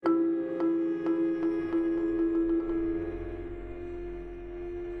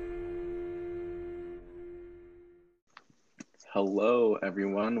Hello,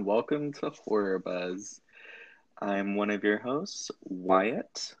 everyone. Welcome to Horror Buzz. I'm one of your hosts,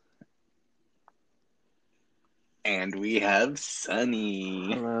 Wyatt, and we have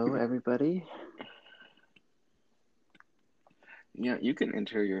Sunny. Hello, everybody. Yeah, you can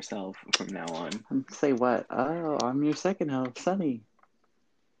enter yourself from now on. Say what? Oh, I'm your second host, Sunny.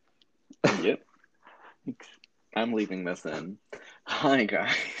 Yep, I'm leaving this in. Hi,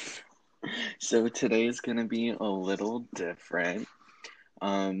 guys. So today's gonna be a little different.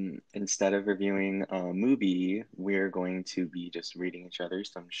 Instead of reviewing a movie, we're going to be just reading each other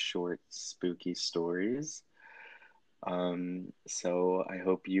some short, spooky stories. So I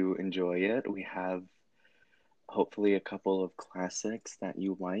hope you enjoy it. We have hopefully a couple of classics that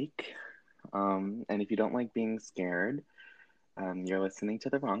you like. And if you don't like being scared, you're listening to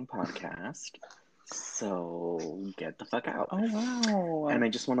the wrong podcast. So get the fuck out. Oh, wow. And I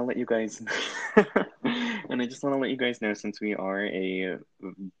just want to let you guys and I just want to let you guys know since we are a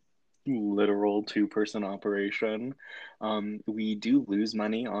literal two-person operation, we do lose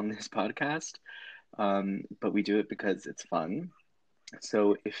money on this podcast. But we do it because it's fun.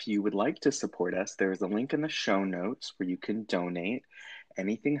 So if you would like to support us, there is a link in the show notes where you can donate.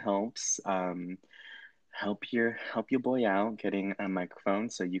 Anything helps. Help your boy out getting a microphone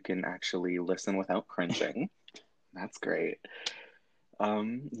so you can actually listen without cringing. That's great.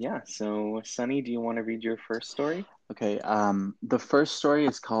 Yeah, so Sunny, do you want to read your first story? Okay, the first story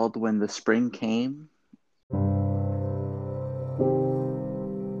is called When the Spring Came.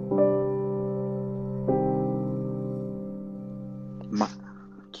 My,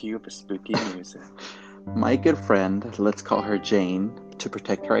 Cue the spooky music. my good friend, let's call her Jane, to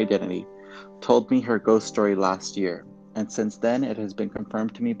protect her identity, told me her ghost story last year, and since then it has been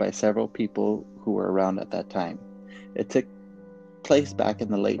confirmed to me by several people who were around at that time. It took place back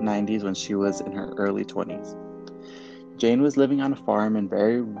in the late 90s when she was in her early 20s. Jane was living on a farm in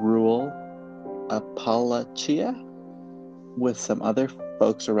very rural Appalachia with some other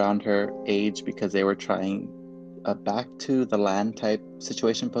folks around her age because they were trying a back to the land type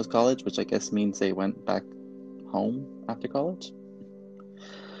situation post college, which I guess means they went back home after college.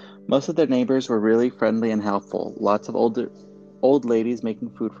 Most of their neighbors were really friendly and helpful. Lots of old ladies making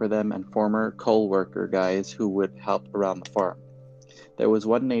food for them and former coal worker guys who would help around the farm. There was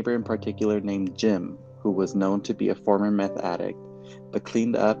one neighbor in particular named Jim, who was known to be a former meth addict, but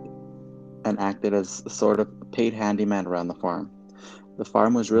cleaned up and acted as a sort of paid handyman around the farm. The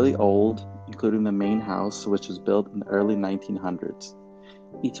farm was really old, including the main house, which was built in the early 1900s.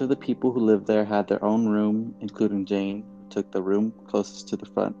 Each of the people who lived there had their own room, including Jane, who took the room closest to the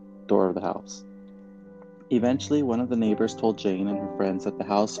front door of the house. Eventually, one of the neighbors told Jane and her friends that the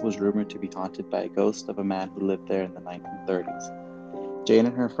house was rumored to be haunted by a ghost of a man who lived there in the 1930s. Jane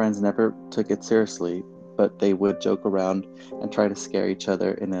and her friends never took it seriously, but they would joke around and try to scare each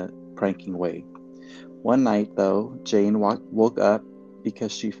other in a pranking way. One night, though, Jane woke up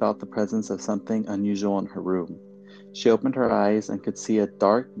because she felt the presence of something unusual in her room. She opened her eyes and could see a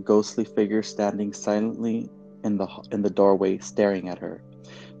dark, ghostly figure standing silently in the doorway, staring at her.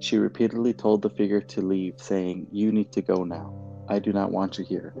 She repeatedly told the figure to leave, saying, "You need to go now. I do not want you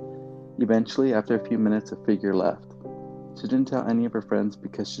here." Eventually, after a few minutes, the figure left. She didn't tell any of her friends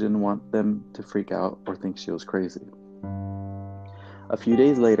because she didn't want them to freak out or think she was crazy. A few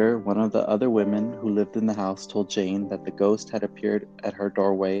days later, one of the other women who lived in the house told Jane that the ghost had appeared at her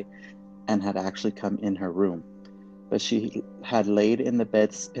doorway and had actually come in her room, but she had laid in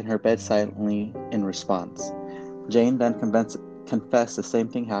her bed silently in response. Jane then confessed the same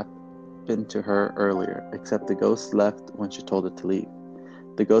thing happened to her earlier, except the ghost left when she told it to leave.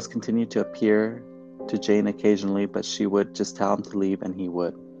 The ghost continued to appear to Jane occasionally, but she would just tell him to leave and he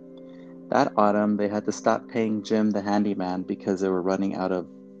would. That autumn, they had to stop paying Jim the handyman because they were running out of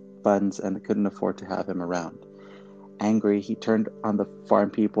funds and they couldn't afford to have him around. Angry, he turned on the farm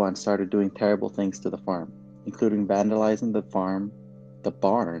people and started doing terrible things to the farm, including vandalizing the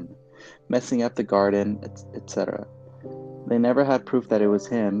barn, messing up the garden, etc. They never had proof that it was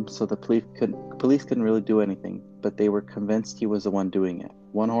him, so the police couldn't really do anything, but they were convinced he was the one doing it.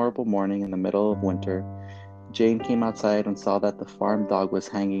 One horrible morning in the middle of winter, Jane came outside and saw that the farm dog was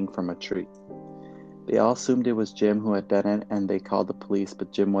hanging from a tree. They all assumed it was Jim who had done it and they called the police,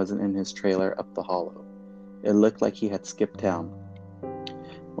 but Jim wasn't in his trailer up the hollow. It looked like he had skipped town.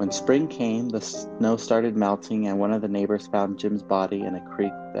 When spring came, the snow started melting and one of the neighbors found Jim's body in a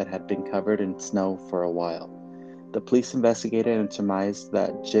creek that had been covered in snow for a while. The police investigated and surmised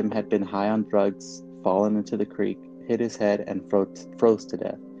that Jim had been high on drugs, fallen into the creek, hit his head, and froze to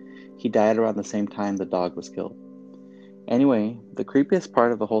death. He died around the same time the dog was killed. Anyway, the creepiest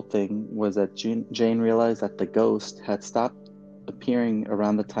part of the whole thing was that Jane realized that the ghost had stopped appearing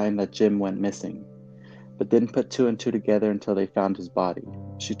around the time that Jim went missing, but didn't put two and two together until they found his body.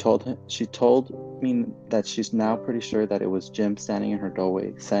 She told me that she's now pretty sure that it was Jim standing in her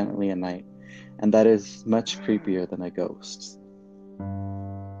doorway silently at night, and that is much creepier than a ghost.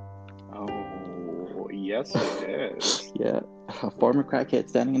 Oh, yes it is. Yeah, a former crackhead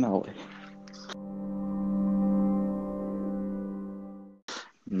standing in the hallway.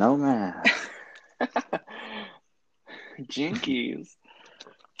 No man. Jinkies.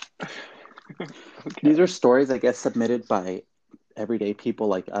 These are stories, I guess, submitted by everyday people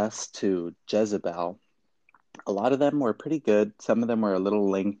like us to Jezebel. A lot of them were pretty good. Some of them were a little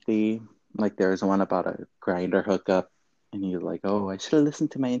lengthy. Like there's one about a grinder hookup, and he's like, "Oh, I should have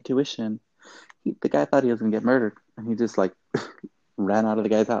listened to my intuition." The guy thought he was gonna get murdered, and he just like ran out of the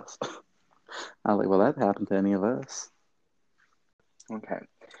guy's house. I was like, "Well, that happened to any of us." Okay,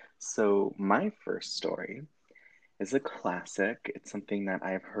 so my first story is a classic. It's something that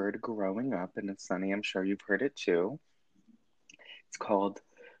I've heard growing up, and it's Sunny, I'm sure you've heard it too. It's called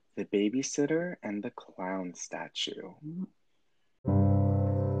The Babysitter and the Clown Statue.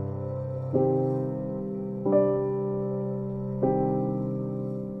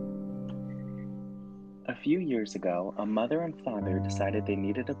 A few years ago, a mother and father decided they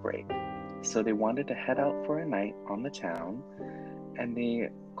needed a break, so they wanted to head out for a night on the town, and they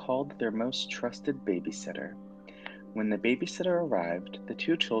called their most trusted babysitter. When the babysitter arrived, the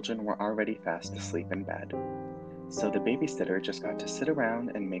two children were already fast asleep in bed. So the babysitter just got to sit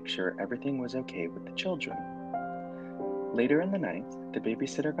around and make sure everything was okay with the children. Later in the night, the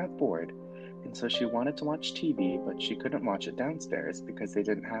babysitter got bored, and so she wanted to watch TV, but she couldn't watch it downstairs because they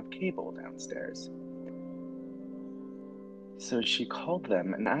didn't have cable downstairs. So she called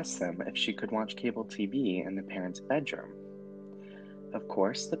them and asked them if she could watch cable TV in the parents' bedroom. Of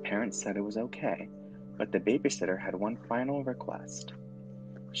course, the parents said it was okay, but the babysitter had one final request.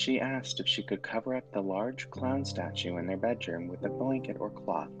 She asked if she could cover up the large clown statue in their bedroom with a blanket or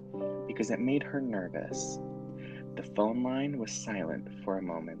cloth because it made her nervous. The phone line was silent for a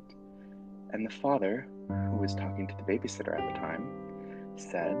moment, and the father, who was talking to the babysitter at the time,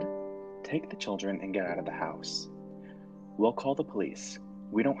 said, "Take the children and get out of the house. We'll call the police.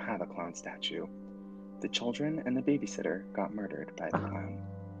 We don't have a clown statue." The children and the babysitter got murdered by the clown.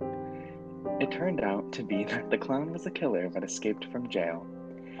 It turned out to be that the clown was a killer but escaped from jail.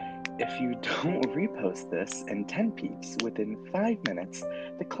 If you don't repost this in 10 peeps within 5 minutes,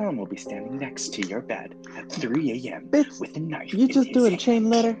 the clown will be standing next to your bed at 3 a.m. Bitch, with a knife you in just his do a hand. chain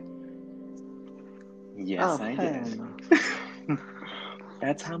letter? Yes, Oh, I hell did. no.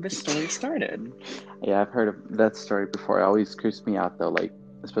 That's how this story started. Yeah, I've heard of that story before. It always creeps me out though, like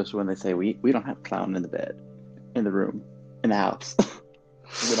especially when they say we don't have clown in the bed, in the room, in the house.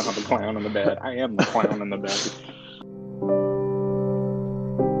 We don't have a clown in the bed. I am the clown in the bed.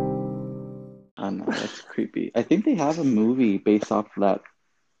 I know, that's creepy. I think they have a movie based off of that,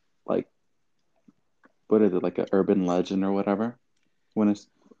 like, what is it, like an urban legend or whatever? When it's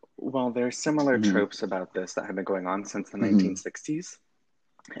Well, there's similar mhm, tropes about this that have been going on since the mhm. 1960s.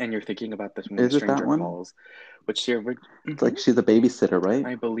 And you're thinking about this when The Is it that Stranger one? Calls, which the It's like she's a babysitter, right?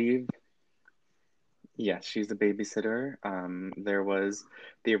 I believe, yes, she's a babysitter. There was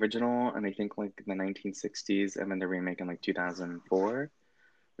the original, and I think like the 1960s, and then the remake in like 2004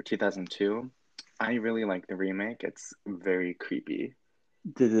 or 2002. I really like the remake. It's very creepy,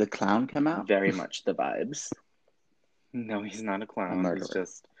 Did the clown come out? very much the vibes. No, he's not a A clown. He's murderer.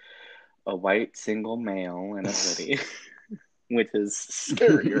 just a white single male in a hoodie, which is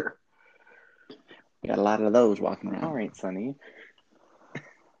scarier. We got a lot of those walking All around. right, Sunny.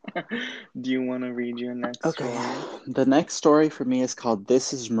 Do you want to read your next Okay, story? the next story for me is called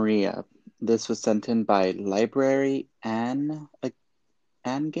This is Maria. This was sent in by Library Ann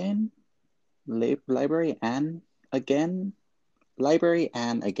again? Library Ann again? Library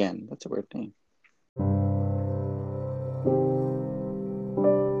Ann again. That's a weird name.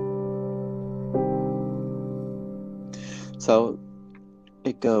 So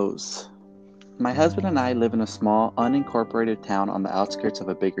it goes. My husband and I live in a small, unincorporated town on the outskirts of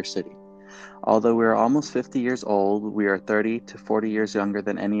a bigger city. Although we are almost 50 years old, we are 30 to 40 years younger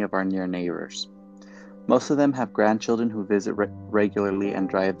than any of our near neighbors. Most of them have grandchildren who visit regularly and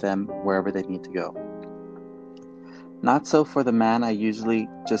drive them wherever they need to go. Not so for the man I usually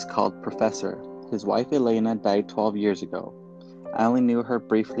just called Professor. His wife Elena died 12 years ago. I only knew her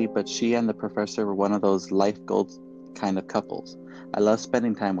briefly, but she and the professor were one of those life goals kind of couples. I love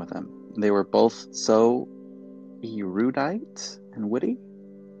spending time with them. They were both so erudite and witty,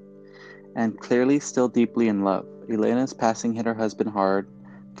 and clearly still deeply in love. Elena's passing hit her husband hard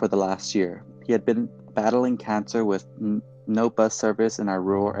for the last year. He had been battling cancer with No bus service in our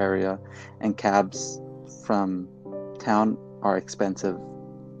rural area, and cabs from town are expensive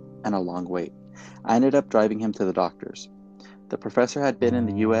and a long wait. I ended up driving him to the doctor's. The professor had been in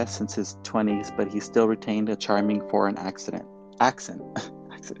the US since his 20s, but he still retained a charming foreign accent. Accent.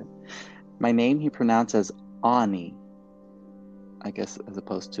 My name he pronounced as Ani, I guess, as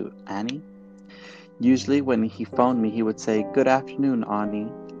opposed to Annie. Usually, when he phoned me, he would say, "Good afternoon, Ani."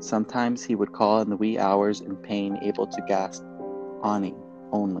 Sometimes he would call in the wee hours in pain, able to gasp, "Ani,"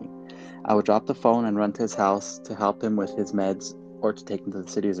 only. I would drop the phone and run to his house to help him with his meds or to take him to the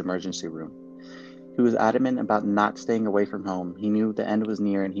city's emergency room. He was adamant about not staying away from home. He knew the end was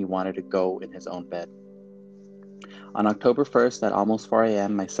near and he wanted to go in his own bed. On October 1st at almost 4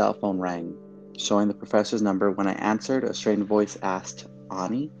 a.m., my cell phone rang, showing the professor's number. When I answered, a strained voice asked,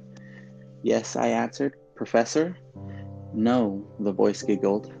 "Ani?" "Yes," I answered. "Professor?" "No," the voice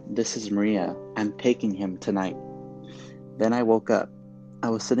giggled. "This is Maria. I'm taking him tonight." Then I woke up. I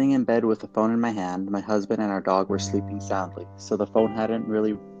was sitting in bed with the phone in my hand. My husband and our dog were sleeping soundly, so the phone hadn't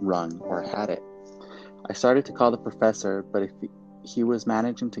really rung, or had it. I started to call the professor, but if he was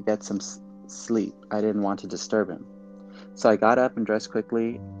managing to get some sleep, I didn't want to disturb him. So I got up and dressed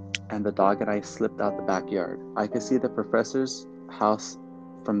quickly, and the dog and I slipped out the backyard. I could see the professor's house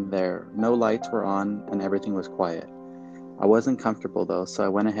from there. No lights were on, and everything was quiet. I wasn't comfortable, though, so I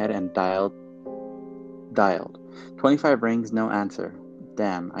went ahead and dialed. 25 rings, no answer.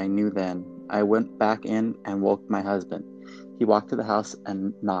 Damn, I knew then. I went back in and woke my husband. He walked to the house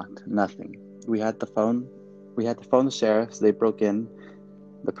and knocked. Nothing. We had to phone the sheriffs. They broke in.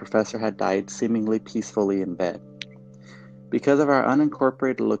 The professor had died seemingly peacefully in bed. Because of our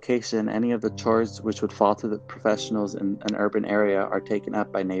unincorporated location, any of the chores which would fall to the professionals in an urban area are taken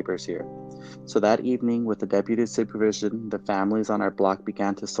up by neighbors here. So that evening, with the deputy's supervision, the families on our block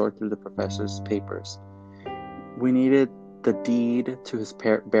began to sort through the professor's papers. We needed the deed to his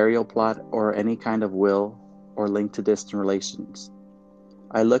burial plot or any kind of will or link to distant relations.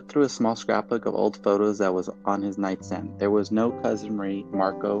 I looked through a small scrapbook of old photos that was on his nightstand. There was no cousin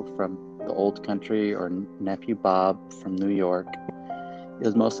Marco from the old country or nephew Bob from New York. It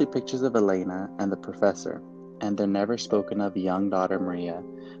was mostly pictures of Elena and the professor, and their never spoken of young daughter Maria,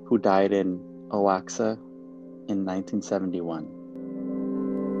 who died in Oaxaca in 1971.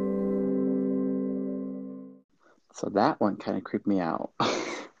 So that one kind of creeped me out.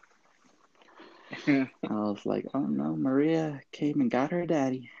 I was like, oh no, Maria came and got her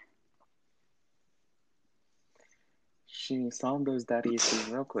daddy. She solved those daddy issues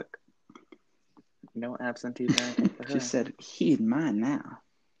real quick. No absentee parenting for her. She said, "He's mine now."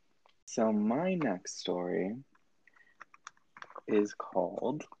 So my next story is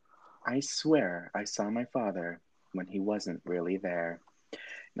called "I Swear I Saw My Father When He Wasn't Really There."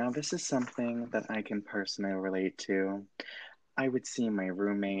 Now, this is something that I can personally relate to. I would see my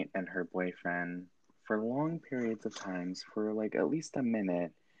roommate and her boyfriend for long periods of times for like at least a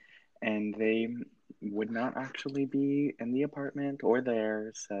minute, and they would not actually be in the apartment or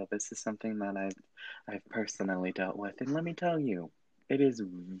there. So this is something that I've personally dealt with, and let me tell you, it is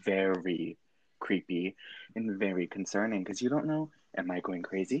very creepy and very concerning because you don't know, am I going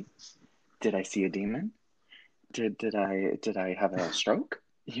crazy? Did I see a demon? Did I have a stroke?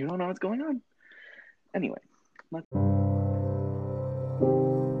 You don't know what's going on. Anyway, let's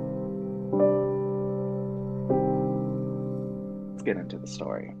get into the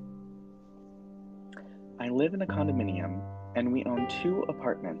story. I live in a condominium, and we own 2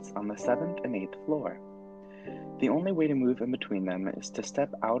 apartments on the 7th and 8th floor. The only way to move in between them is to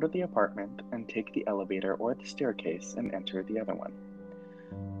step out of the apartment and take the elevator or the staircase and enter the other one.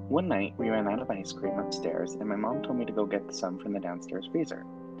 One night, we ran out of ice cream upstairs, and my mom told me to go get some from the downstairs freezer.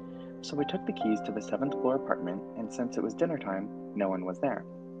 So I took the keys to the 7th floor apartment, and since it was dinner time, no one was there.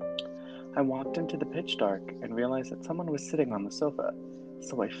 I walked into the pitch dark and realized that someone was sitting on the sofa,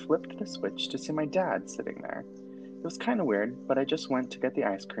 so I flipped the switch to see my dad sitting there. It was kind of weird, but I just went to get the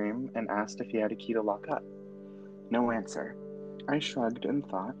ice cream and asked if he had a key to lock up. No answer. I shrugged and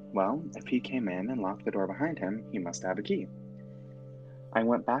thought, well, if he came in and locked the door behind him, he must have a key. I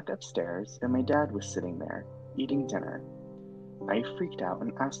went back upstairs, and my dad was sitting there, eating dinner. I freaked out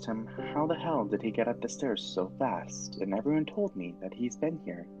and asked him how the hell did he get up the stairs so fast, and everyone told me that he's been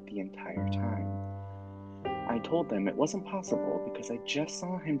here the entire time. I told them it wasn't possible because I just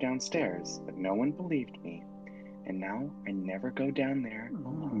saw him downstairs, but no one believed me, and now I never go down there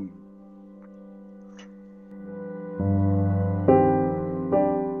alone.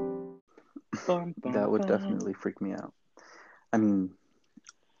 That would definitely freak me out. I mean,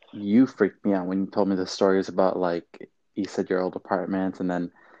 you freaked me out when you told me the stories about, like, you said your old apartments, and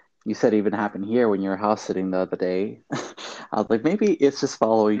then You said it even happened here when you were house sitting the other day. I was like, maybe it's just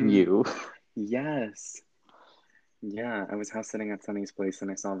following Mm, you. yes. Yeah, I was house sitting at Sunny's place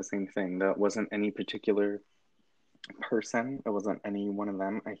and I saw the same thing. That wasn't any particular person. It wasn't any one of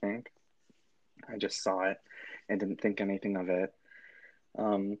them, I think. I just saw it and didn't think anything of it.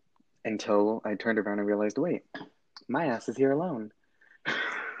 Um, until I turned around and realized, wait, my ass is here alone.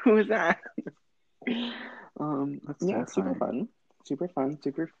 Who is that? That's Yeah, super terrifying. fun. Super fun,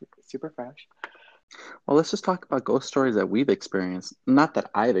 super fresh. Well, let's just talk about ghost stories that we've experienced. Not that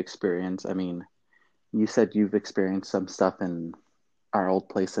I've experienced. I mean, you said you've experienced some stuff in our old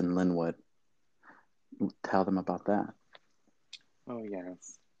place in Linwood. Tell them about that. Oh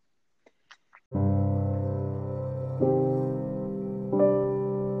yes.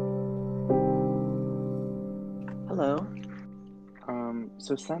 Hello.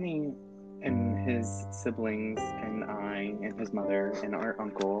 So Sunny and his siblings and I and his mother and our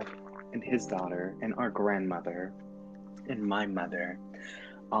uncle and his daughter and our grandmother and my mother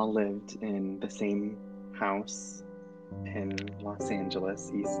all lived in the same house in Los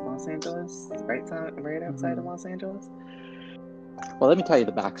Angeles, East Los Angeles, right outside of Mhm. Los Angeles. Well, let me tell you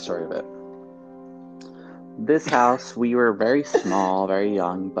the backstory of it. This house, we were very small, very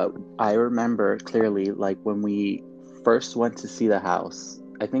young, but I remember clearly, like when we first went to see the house.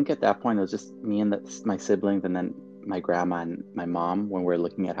 I think at that point it was just me and my siblings, and then my grandma and my mom when we were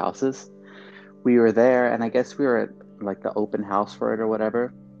looking at houses. We were there, and I guess we were at like the open house for it or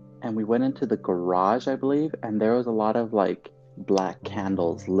whatever. And we went into the garage, I believe, and there was a lot of like black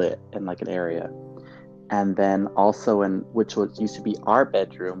candles lit in like an area. And then also in which was used to be our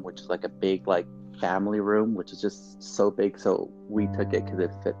bedroom, which is like a big like family room, which is just so big. So we took it because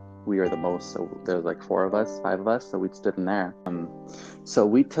it fit. We were the most, so there was like four of us, five of us, so we stood in there. So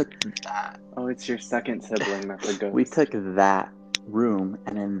we took that. Oh, it's your second sibling that's a We ghost. took that room,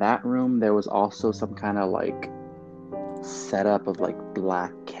 and in that room there was also some kind of like setup of like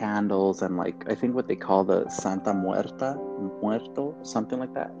black candles and like I think what they call the Santa Muerta, Muerto, something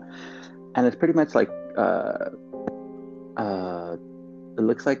like that. And it's pretty much like uh it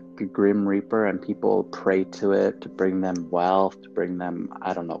looks like a Grim Reaper, and people pray to it to bring them wealth, to bring them,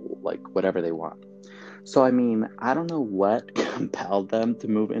 I don't know, like whatever they want. So, I mean, I don't know what compelled them to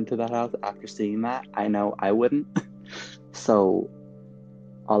move into the house after seeing that. I know I wouldn't. So,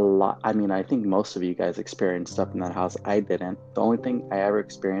 a lot, I mean, I think most of you guys experienced stuff in that house. I didn't. The only thing I ever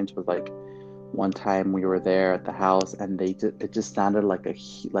experienced was like one time we were there at the house, and it just sounded like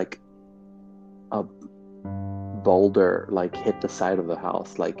a boulder like hit the side of the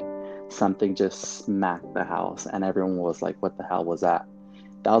house, like something just smacked the house, and everyone was like, what the hell was that?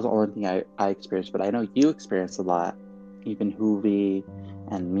 That was the only thing I experienced. But I know you experienced a lot. Even Hoovy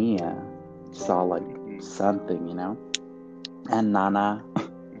and Mia saw like Hmm. something, and Nana.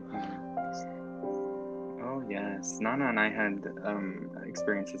 Hmm. Oh yes, Nana and I had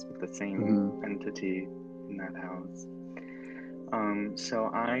experiences with the same Hmm. entity in that house.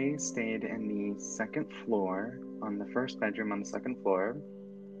 So I stayed in the second floor on the first bedroom on the second floor,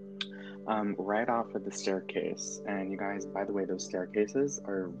 right off of the staircase. And you guys, by the way, those staircases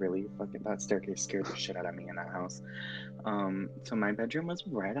are really fucking. That staircase scared the shit out of me in that house. So my bedroom was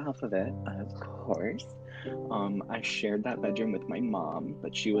right off of it, of course. I shared that bedroom with my mom,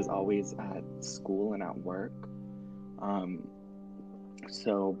 but she was always at school and at work. Um,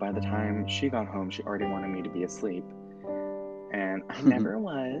 so by the time she got home, she already wanted me to be asleep, and I never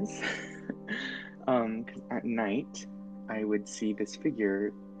was. 'Cause at night, I would see this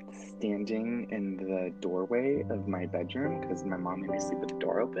figure standing in the doorway of my bedroom because my mom made me sleep with the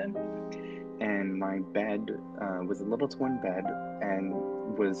door open, and my bed was a little twin bed and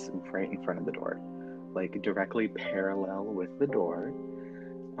was right in front of the door, like directly parallel with the door.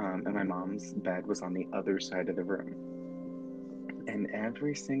 And my mom's bed was on the other side of the room. And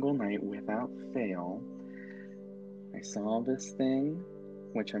every single night, without fail, I saw this thing,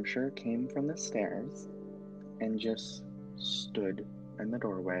 which I'm sure came from the stairs, and just stood in the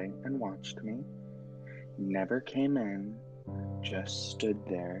doorway and watched me. Never came in, just stood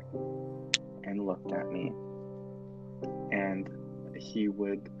there and looked at me. And he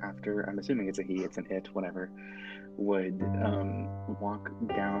would, after, I'm assuming it's a he, it's an it, whatever, would walk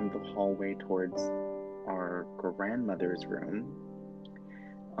down the hallway towards our grandmother's room.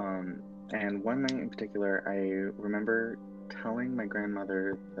 Um, and one night in particular, I remember telling my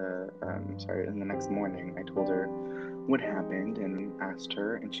grandmother sorry, and the next morning I told her what happened and asked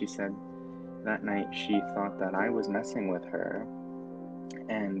her, and she said that night she thought that I was messing with her,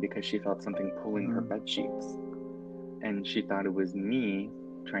 and because she felt something pulling her Hmm. bed sheets, and she thought it was me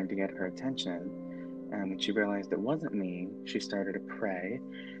trying to get her attention. And when she realized it wasn't me, she started to pray,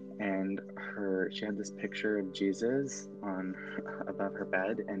 and she had this picture of Jesus on above her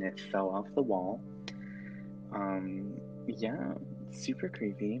bed, and it fell off the wall. Yeah, super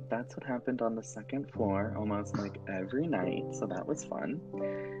creepy. That's what happened on the second floor almost like every night, so that was fun.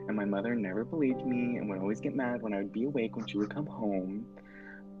 And my mother never believed me and would always get mad when I would be awake when she would come home.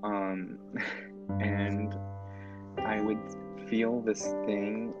 Um, and I would feel this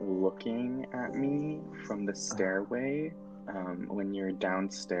thing looking at me from the stairway when you're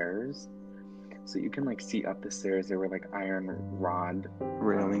downstairs. So you can like see up the stairs. There were like iron rod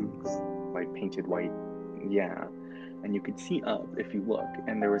Railings. like painted white. Yeah. And you could see up if you look.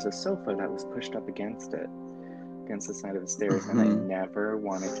 And there was a sofa that was pushed up against it, against the side of the stairs. And I never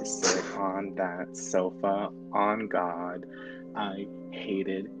wanted to sit on that sofa. On God, I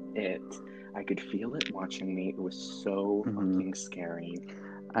hated it. I could feel it watching me. It was so fucking scary.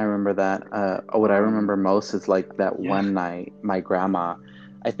 I remember that. What I remember most is like that one night, my grandma,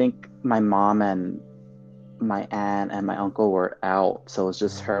 I think my mom and my aunt and my uncle were out, so it was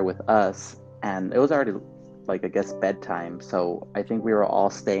just her with us, and it was already like I guess bedtime. So I think we were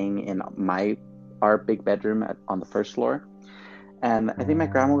all staying in our big bedroom on the first floor, and I think my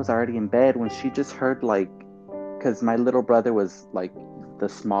grandma was already in bed when she just heard like, because my little brother was like the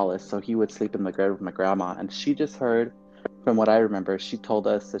smallest, so he would sleep in the bed with my grandma, and she just heard, from what I remember, she told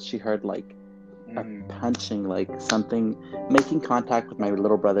us that she heard like a punching, like something making contact with my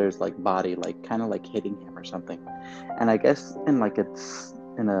little brother's like body, like kind of like hitting him or something. And I guess in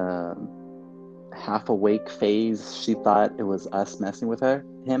a half awake phase, she thought it was us messing with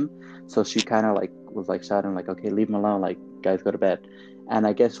him. So she kind of like was like shouting like, okay, leave him alone, like guys go to bed. And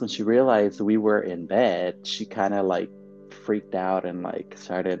I guess when she realized we were in bed, she kind of like freaked out and like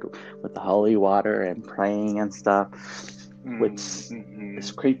started with the holy water and praying and stuff, which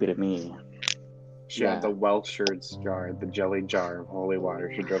is creepy to me. She had the Welch's jar, the jelly jar of holy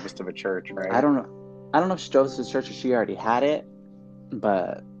water. She drove us to the church, right? I don't know if she drove us to the church or she already had it,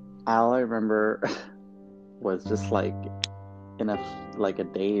 but all I remember was just like in a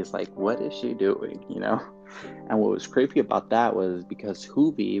daze, like what is she doing, you know? And what was creepy about that was because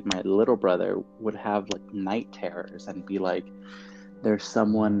Hoovy, my little brother, would have like night terrors and be like, there's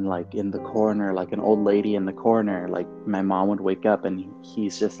someone like in the corner, like an old lady in the corner. Like my mom would wake up and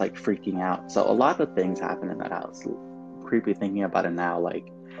he's just like freaking out. So a lot of things happen in that house. Creepy thinking about it now.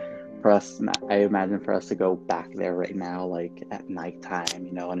 Like for us, I imagine for us to go back there right now, like at nighttime,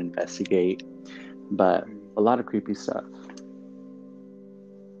 you know, and investigate. But a lot of creepy stuff.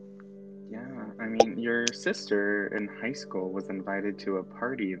 Yeah, I mean, your sister in high school was invited to a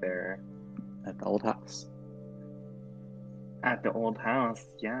party there. At the old house. At the old house,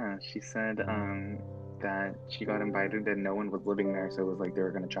 yeah. She said that she got invited and no one was living there, so it was like they were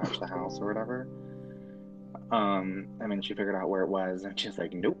gonna trash the house or whatever. And then she figured out where it was, and she's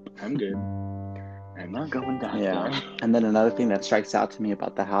like, "Nope, I'm good. I'm not going back there." And then another thing that strikes out to me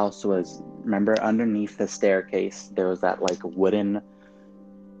about the house was, remember underneath the staircase there was that like wooden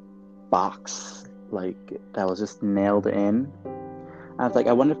box, like that was just nailed in. I was like,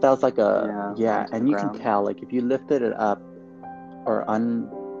 I wonder if that was like and you can tell, like if you lifted it up or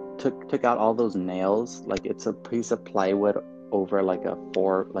took out all those nails, like it's a piece of plywood over like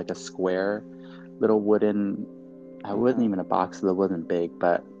a square little wooden. It wasn't even a box, so it wasn't big,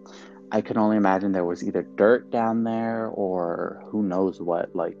 but I can only imagine there was either dirt down there or who knows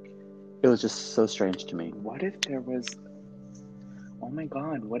what. Like it was just so strange to me. What if there was? Oh my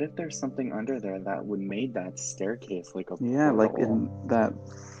God! What if there's something under there that would made that staircase like a portal? Like in that,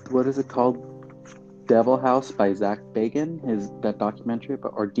 what is it called? Devil House by Zach Bagans, that documentary,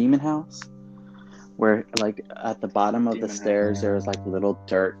 or Demon House, where like at the bottom of the stairs there was like a little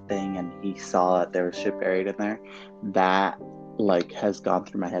dirt thing, and he saw that there was shit buried in there. That like has gone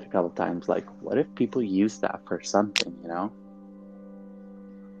through my head a couple times. Like, what if people use that for something, you know?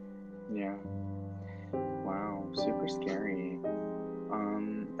 Yeah. Wow, super scary.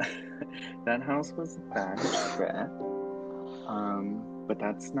 That house was a bad trip. But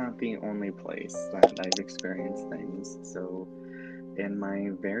that's not the only place that I've experienced things. So, in my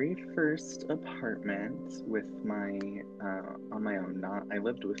very first apartment with on my own, I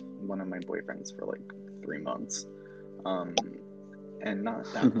lived with one of my boyfriends for like 3 months. And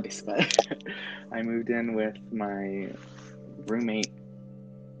not that place, but I moved in with my roommate.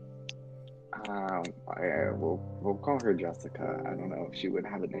 We'll call her Jessica. I don't know if she would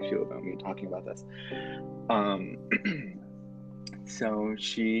have an issue about me talking about this. So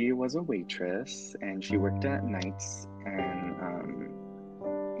she was a waitress, and she worked at nights, and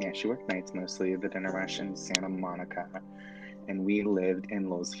she worked nights mostly. The dinner rush in Santa Monica, and we lived in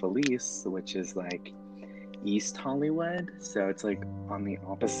Los Feliz, which is like East Hollywood, so it's like on the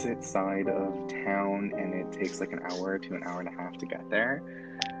opposite side of town, and it takes like an hour to an hour and a half to get there.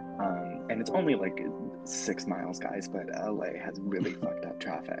 And it's only like 6 miles, guys, but LA has really fucked up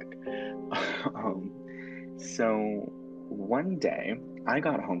traffic. um, so one day I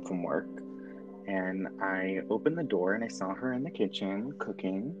got home from work and I opened the door and I saw her in the kitchen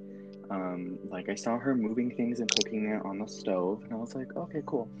cooking. Like I saw her moving things and cooking it on the stove, and I was like, okay,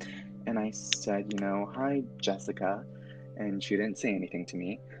 cool. And I said, hi, Jessica, and she didn't say anything to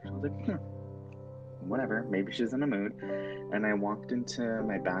me. I was like, whatever, maybe she's in a mood. And I walked into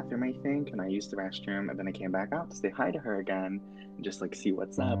my bathroom, I think, and I used the restroom, and then I came back out to say hi to her again and just like see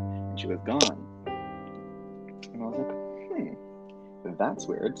what's up, and she was gone. And I was like, that's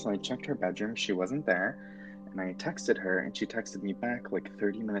weird. So I checked her bedroom, she wasn't there, and I texted her, and she texted me back like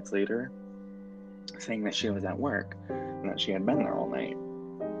 30 minutes later saying that she was at work and that she had been there all night.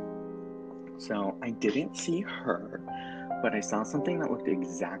 So I didn't see her, but I saw something that looked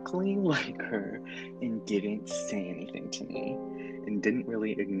exactly like her and didn't say anything to me and didn't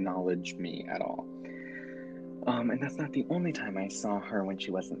really acknowledge me at all. And that's not the only time I saw her when she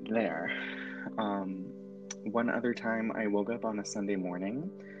wasn't there. One other time I woke up on a Sunday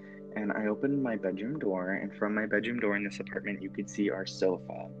morning and I opened my bedroom door, and from my bedroom door in this apartment you could see our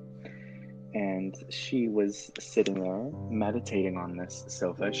sofa. And she was sitting there meditating on this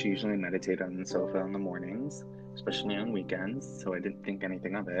sofa. She usually meditated on the sofa in the mornings, especially on weekends, so I didn't think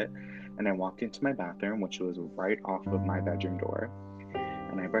anything of it. And I walked into my bathroom, which was right off of my bedroom door,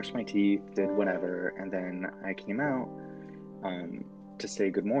 and I brushed my teeth, did whatever, and then I came out to say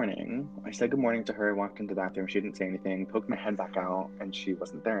good morning. I said good morning to her, I walked into the bathroom, she didn't say anything, poked my head back out, and she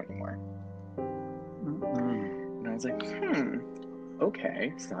wasn't there anymore. And I was like,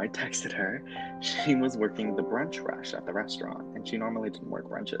 okay, so I texted her. She was working the brunch rush at the restaurant, and she normally didn't work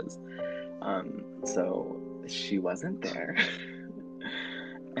brunches. So she wasn't there.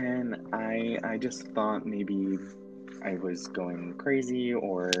 And I just thought maybe I was going crazy,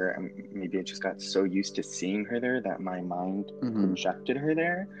 or maybe I just got so used to seeing her there that my mind projected her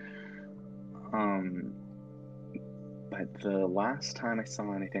there. But the last time I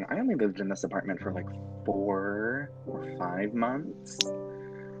saw anything, I only lived in this apartment for like 4 or 5 months.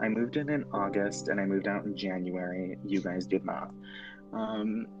 I moved in August and I moved out in January. You guys did math.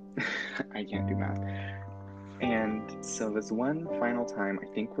 I can't do math. And so this one final time, I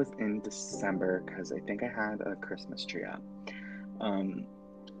think was in December, because I think I had a Christmas tree up. And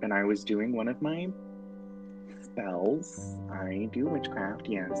I was doing one of my spells. I do witchcraft,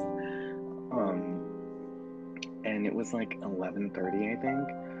 yes. And it was like 11:30, I think.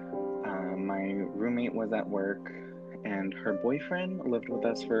 My roommate was at work, and her boyfriend lived with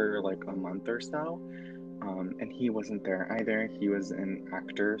us for like a month or so. And he wasn't there either. He was an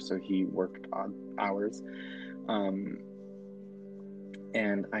actor, so he worked odd hours.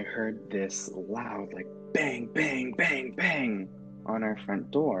 And I heard this loud, like, bang, bang, bang, bang on our front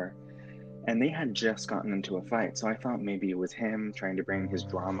door. And they had just gotten into a fight, so I thought maybe it was him trying to bring his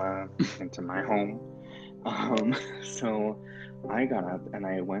drama into my home. So I got up and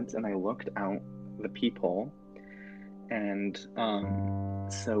I went and I looked out the peephole, and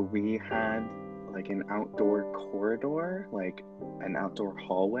so we had like an outdoor corridor, like an outdoor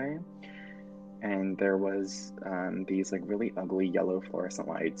hallway, and there was these like really ugly yellow fluorescent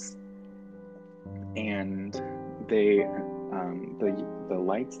lights, and they the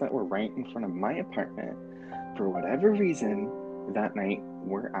lights that were right in front of my apartment, for whatever reason, that night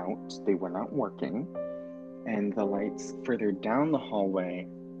were out. They were not working, and the lights further down the hallway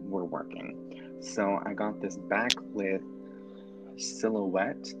were working. So I got this backlit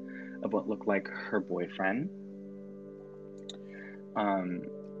silhouette of what looked like her boyfriend,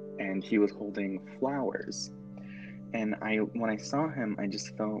 and he was holding flowers. And when I saw him, I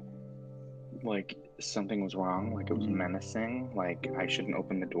just felt like something was wrong, like it was menacing, like I shouldn't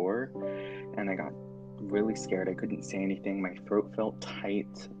open the door. And I got really scared. I couldn't say anything. My throat felt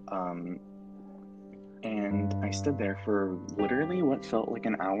tight. And I stood there for literally what felt like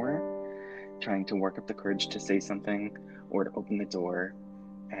an hour, trying to work up the courage to say something or to open the door.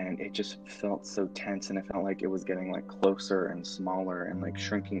 And it just felt so tense, and it felt like it was getting like closer and smaller and like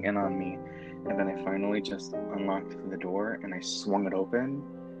shrinking in on me. And then I finally just unlocked the door and I swung it open,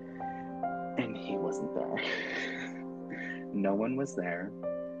 and he wasn't there. No one was there.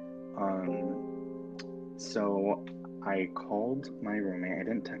 So I called my roommate. I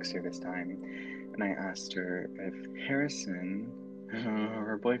didn't text her this time, and I asked her if Harrison,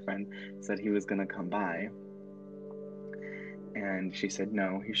 her boyfriend, said he was gonna come by. And she said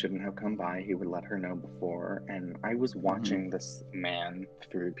no, he shouldn't have come by. He would let her know before. And I was watching this man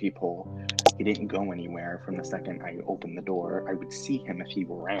through peephole. He didn't go anywhere from the second I opened the door. I would see him if he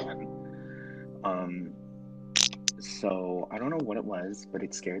ran. So I don't know what it was, but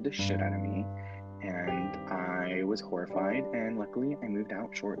it scared the shit out of me. And I was horrified. And luckily, I moved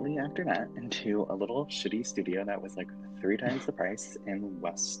out shortly after that into a little shitty studio that was like 3 times the price in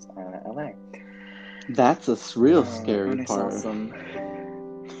West LA. That's a real scary and I saw part.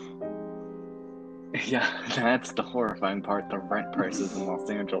 Yeah, that's the horrifying part, the rent prices in Los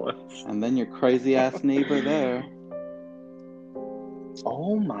Angeles. And then your crazy ass neighbor there.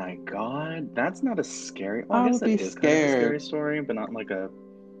 Oh my god, that's not a scary... I I guess would be it is kind of a scary scared. story, but not like a...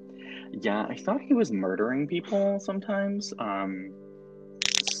 Yeah, I thought he was murdering people sometimes.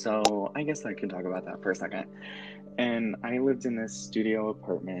 So I guess I can talk about that for a second. And I lived in this studio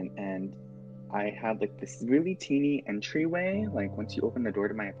apartment, and I had like this really teeny entryway. Like once you open the door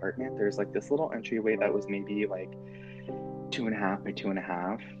to my apartment, there's like this little entryway that was maybe like 2.5 by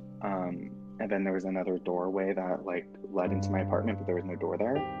 2.5. And then there was another doorway that like led into my apartment, but there was no door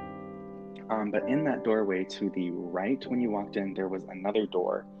there. But in that doorway to the right, when you walked in, there was another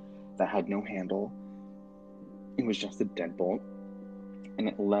door that had no handle. It was just a deadbolt, and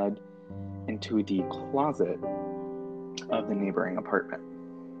it led into the closet of the neighboring apartment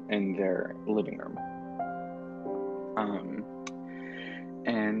in their living room.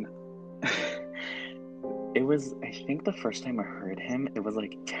 And it was, I think the first time I heard him, it was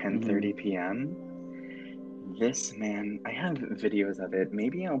like 10:30 p.m. This man, I have videos of it.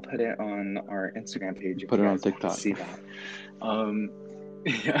 Maybe I'll put it on our Instagram page if Put you it on guys want to TikTok. see that.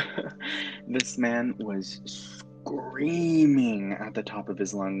 Yeah, this man was screaming at the top of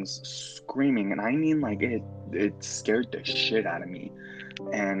his lungs, screaming, and I mean like it scared the shit out of me.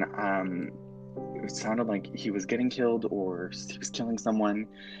 And it sounded like he was getting killed or he was killing someone.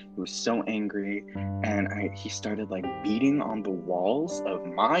 He was so angry, and he started like beating on the walls of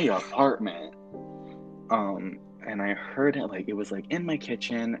my apartment. And I heard it like it was like in my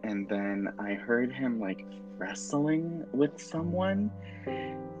kitchen, and then I heard him like wrestling with someone,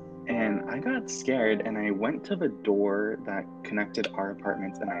 and I got scared, and I went to the door that connected our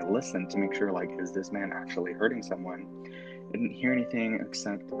apartments, and I listened to make sure like, is this man actually hurting someone? I didn't hear anything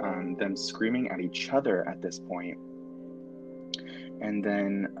except them screaming at each other at this point. And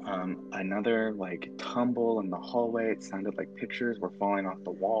then another like tumble in the hallway. It sounded like pictures were falling off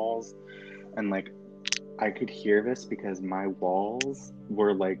the walls, and like I could hear this because my walls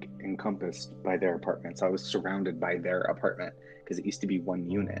were like encompassed by their apartments. I was surrounded by their apartment because it used to be one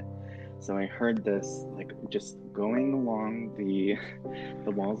unit. So I heard this like just going along the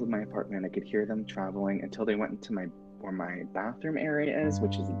walls of my apartment. I could hear them traveling until they went into where my bathroom area is,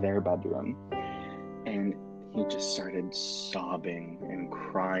 which is their bedroom. And he just started sobbing and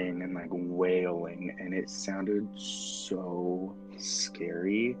crying and like wailing, and it sounded so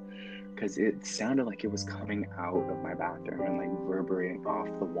scary because it sounded like it was coming out of my bathroom and like reverberating off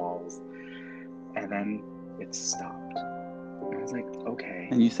the walls. And then it stopped. And I was like, okay.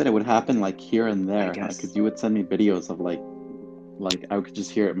 And you said it would happen like here and there, because you would send me videos of like I could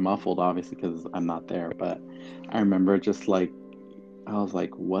just hear it muffled, obviously, because I'm not there. But I remember just like, I was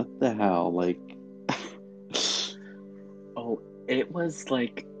like, what the hell? Like, oh, it was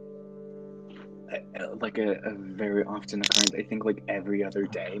like a very often occurrence. I think like every other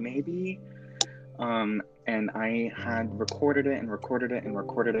day, maybe. And I had recorded it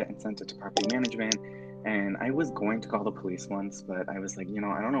and sent it to property management. And I was going to call the police once, but I was like,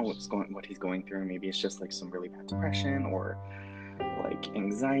 I don't know what he's going through. Maybe it's just like some really bad depression or like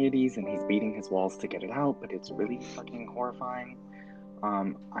anxieties, and he's beating his walls to get it out. But it's really fucking horrifying.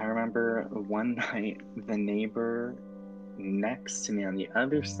 I remember one night the neighbor next to me on the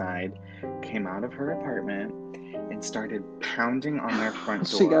other side came out of her apartment and started pounding on their front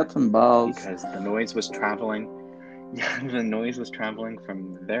door. She got some balls. Because the noise was traveling. Yeah, the noise was traveling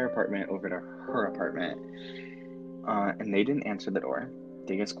from their apartment over to her apartment. And they didn't answer the door.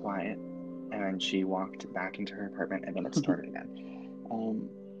 They just quiet. And then she walked back into her apartment, and then it started again.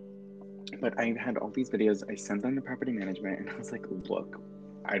 But I had all these videos. I sent them to property management, and I was like, look,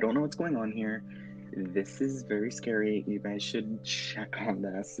 I don't know what's going on here. This is very scary. You guys should check on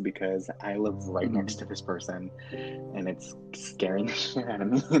this because I live right next to this person, and it's scaring the shit out of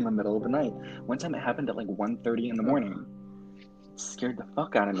me in the middle of the night. One time it happened at like 1:30 in the morning. It scared the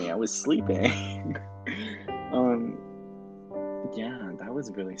fuck out of me. I was sleeping. Yeah, that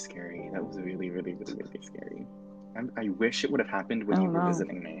was really scary. That was really, really, really, really scary. I wish it would have happened when you were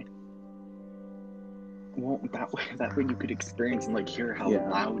visiting me. Well, that way you could experience and like hear how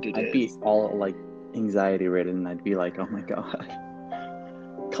loud it is. I'd be all like anxiety ridden. I'd be like, oh my God,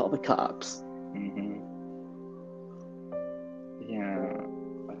 call the cops. Yeah,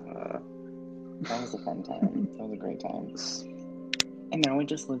 that was a fun time. That was a great time. And now I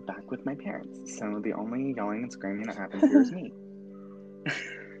just live back with my parents, so the only yelling and screaming that happens here is me.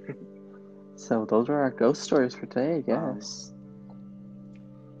 So those are our ghost stories for today, I guess.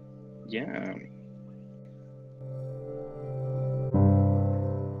 Yeah.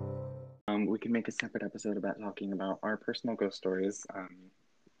 We can make a separate episode about talking about our personal ghost stories.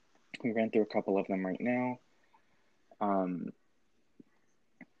 We ran through a couple of them right now.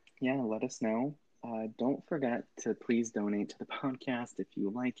 Yeah, let us know. Don't forget to please donate to the podcast if you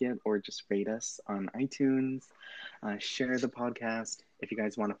like it, or just rate us on iTunes. Share the podcast. If you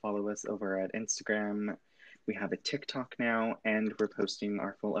guys want to follow us over at Instagram, we have a TikTok now, and we're posting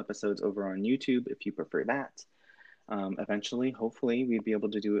our full episodes over on YouTube if you prefer that. Eventually, hopefully, we'd be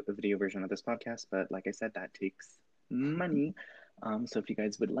able to do a video version of this podcast, but like I said, that takes money. So if you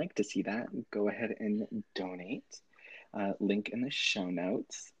guys would like to see that, go ahead and donate. Link in the show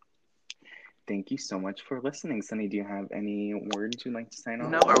notes. Thank you so much for listening. Sunny, do you have any words you'd like to sign off?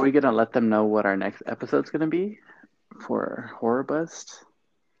 No, are we going to let them know what our next episode's going to be for Horror Bust?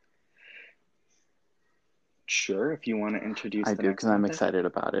 Sure, if you want to introduce I the do, next because I'm topic. excited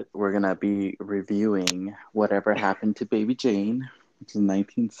about it. We're going to be reviewing Whatever Happened to Baby Jane, which is a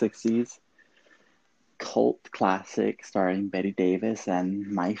 1960s cult classic starring Betty Davis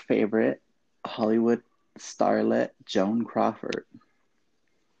and my favorite Hollywood starlet, Joan Crawford.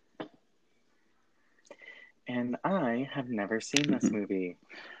 And I have never seen this movie.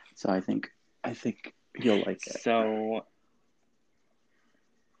 So I think you'll like it. So,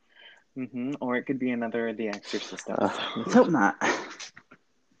 or it could be another The Exorcist episode. Let's hope not.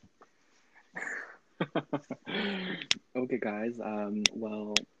 Okay, guys.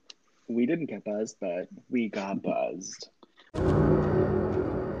 Well, we didn't get buzzed, but we got buzzed.